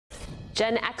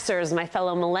Gen Xers, my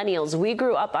fellow millennials, we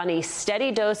grew up on a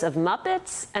steady dose of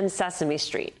Muppets and Sesame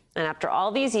Street. And after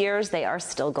all these years, they are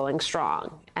still going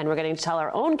strong. And we're getting to tell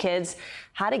our own kids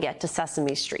how to get to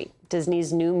Sesame Street.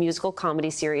 Disney's new musical comedy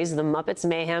series, The Muppets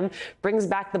Mayhem, brings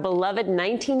back the beloved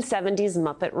 1970s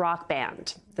Muppet rock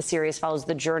band. The series follows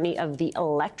the journey of the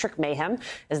Electric Mayhem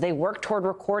as they work toward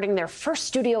recording their first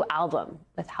studio album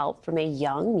with help from a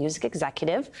young music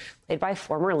executive played by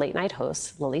former late-night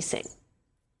host Lily Singh.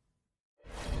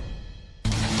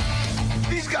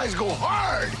 These guys go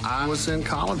hard. I was in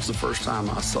college the first time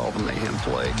I saw the Mayhem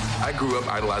play. I grew up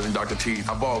idolizing Dr. Teeth.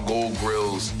 I bought gold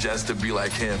grills just to be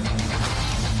like him.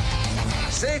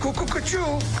 Say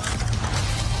cuckoo-cuckoo.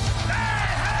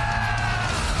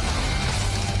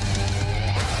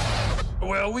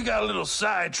 Well, we got a little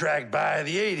sidetracked by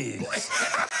the 80s.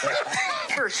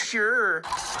 For sure.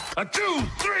 1, 2,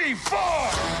 3, 4.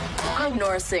 I'm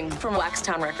Nora Singh from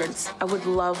Waxtown Records. I would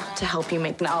love to help you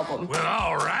make an album. Well,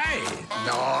 all right.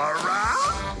 Nora?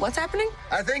 What's happening?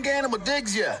 I think Animal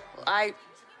digs you. I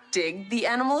dig the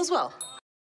animal as well.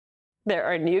 There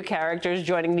are new characters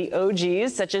joining the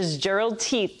OGs, such as Gerarld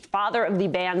Teeth, father of the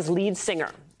band's lead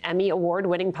singer. Emmy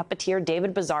award-winning puppeteer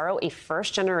David Bizzaro, a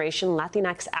first-generation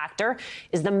Latinx actor,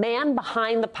 is the man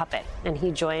behind the puppet, and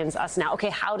he joins us now. Okay,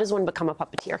 how does one become a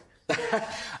puppeteer?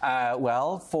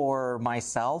 Well, for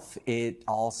myself, it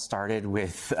all started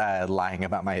with lying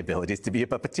about my abilities to be a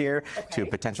puppeteer to a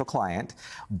potential client,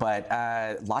 but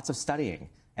lots of studying.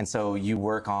 And so you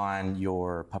work on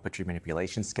your puppetry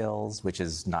manipulation skills, which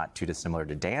is not too dissimilar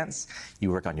to dance. You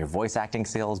work on your voice acting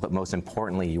skills, but most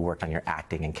importantly, you work on your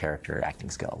acting and character acting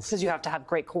skills. Because you have to have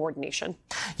great coordination.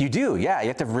 You do, yeah. You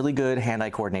have to have really good hand-eye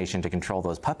coordination to control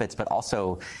those puppets, but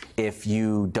also if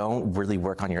you don't really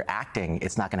work on your acting,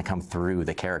 it's not going to come through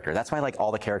the character. That's why like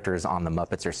all the characters on the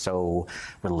Muppets are so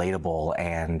relatable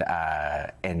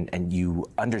and you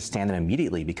understand them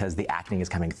immediately because the acting is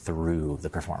coming through the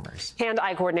performers.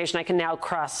 Hand-eye coordination, I can now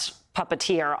cross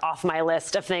puppeteer off my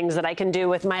list of things that I can do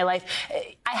with my life.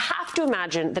 I have to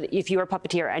imagine that if you're a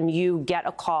puppeteer and you get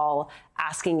a call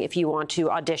asking if you want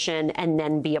to audition and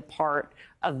then be a part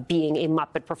of being a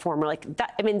Muppet performer, like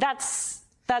that, I mean, that's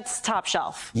top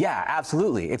shelf. Yeah,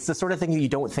 absolutely. It's the sort of thing you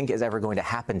don't think is ever going to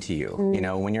happen to you. You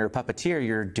know, when you're a puppeteer,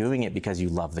 you're doing it because you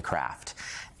love the craft.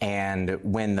 And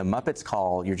when the Muppets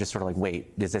call, you're just sort of like,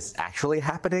 wait, is this actually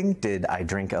happening? Did I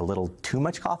drink a little too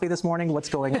much coffee this morning? What's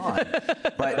going on?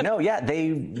 But no, yeah,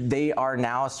 they are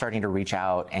now starting to reach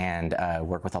out and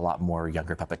work with a lot more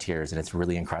younger puppeteers, and it's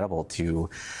really incredible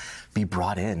to be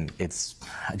brought in. It's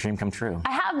a dream come true.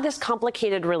 I have this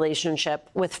complicated relationship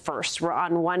with first, where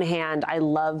on one hand, I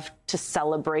love to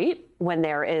celebrate when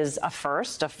there is a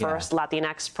first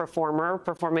Latinx performer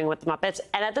performing with the Muppets.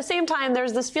 And at the same time,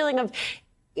 there's this feeling of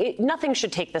nothing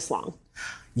should take this long.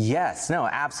 Yes, no,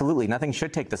 absolutely. Nothing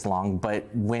should take this long. But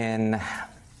when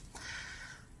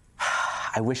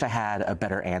I wish I had a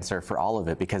better answer for all of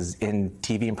it, because in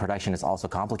TV and production it's also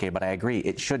complicated, but I agree,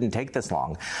 it shouldn't take this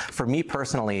long. For me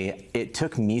personally, it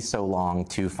took me so long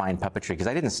to find puppetry because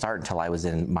I didn't start until I was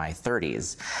in my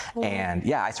 30s. And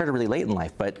yeah, I started really late in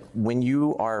life, but when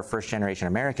you are first generation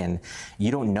American,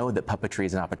 you don't know that puppetry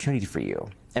is an opportunity for you.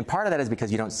 And part of that is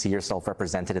because you don't see yourself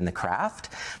represented in the craft,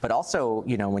 but also,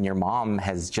 you know, when your mom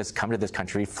has just come to this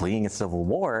country fleeing a civil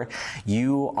war,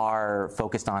 you are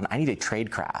focused on, I need a trade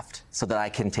craft so that I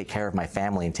can take care of my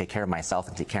family and take care of myself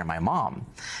and take care of my mom.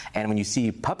 And when you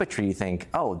see puppetry, you think,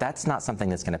 oh, that's not something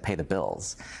that's going to pay the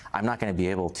bills. I'm not going to be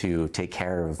able to take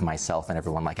care of myself and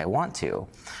everyone like I want to.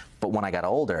 But when I got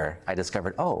older, I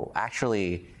discovered, oh,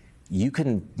 actually, you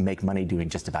can make money doing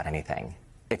just about anything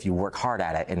if you work hard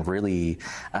at it and really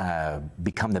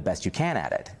become the best you can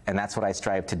at it. And that's what I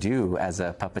strive to do as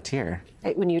a puppeteer.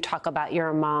 When you talk about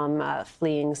your mom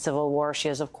fleeing civil war, she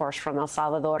is, of course, from El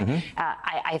Salvador.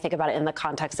 I think about it in the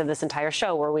context of this entire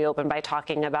show, where we open by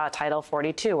talking about Title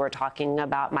 42. We're talking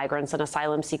about migrants and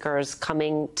asylum seekers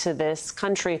coming to this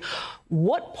country.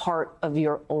 What part of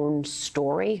your own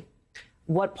story,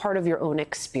 what part of your own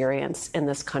experience in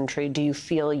this country do you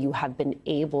feel you have been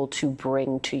able to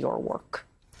bring to your work?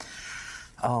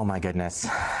 Oh my goodness,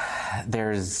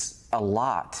 there's a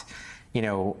lot, you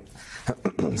know,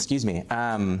 excuse me,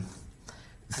 I'm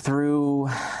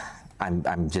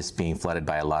just being flooded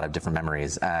by a lot of different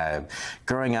memories.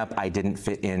 Growing up, I didn't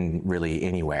fit in really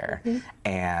anywhere.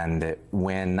 And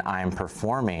when I'm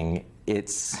performing,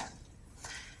 it's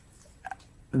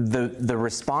the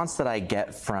response that I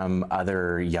get from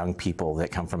other young people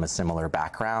that come from a similar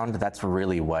background, that's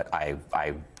really what I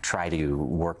try to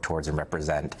work towards and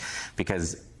represent,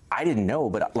 because I didn't know,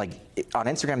 but like on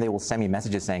Instagram, they will send me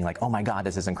messages saying like, oh my God,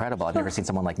 this is incredible. I've never seen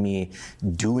someone like me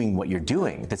doing what you're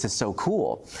doing. This is so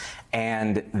cool.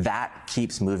 And that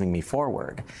keeps moving me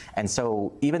forward. And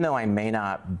so even though I may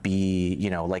not be, you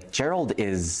know, like Gerarld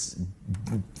is,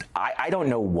 I don't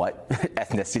know what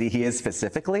ethnicity he is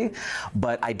specifically,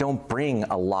 but I don't bring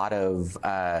a lot of,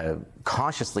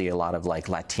 consciously a lot of like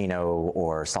Latino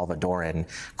or Salvadoran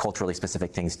culturally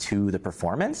specific things to the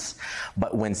performance.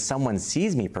 But when someone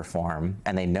sees me perform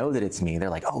and they know that it's me, they're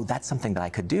like, oh, that's something that I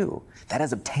could do. That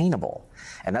is obtainable.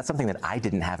 And that's something that I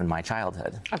didn't have in my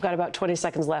childhood. I've got about 20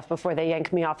 seconds left before they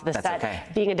yank me off the set. Okay.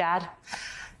 Being a dad?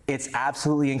 It's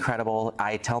absolutely incredible.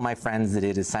 I tell my friends that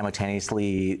it is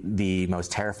simultaneously the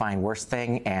most terrifying, worst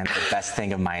thing and the best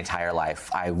thing of my entire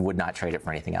life. I would not trade it for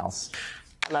anything else.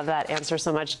 I love that answer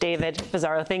so much. David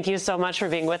Bizzaro, thank you so much for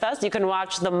being with us. You can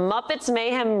watch the Muppets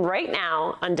Mayhem right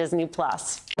now on Disney+.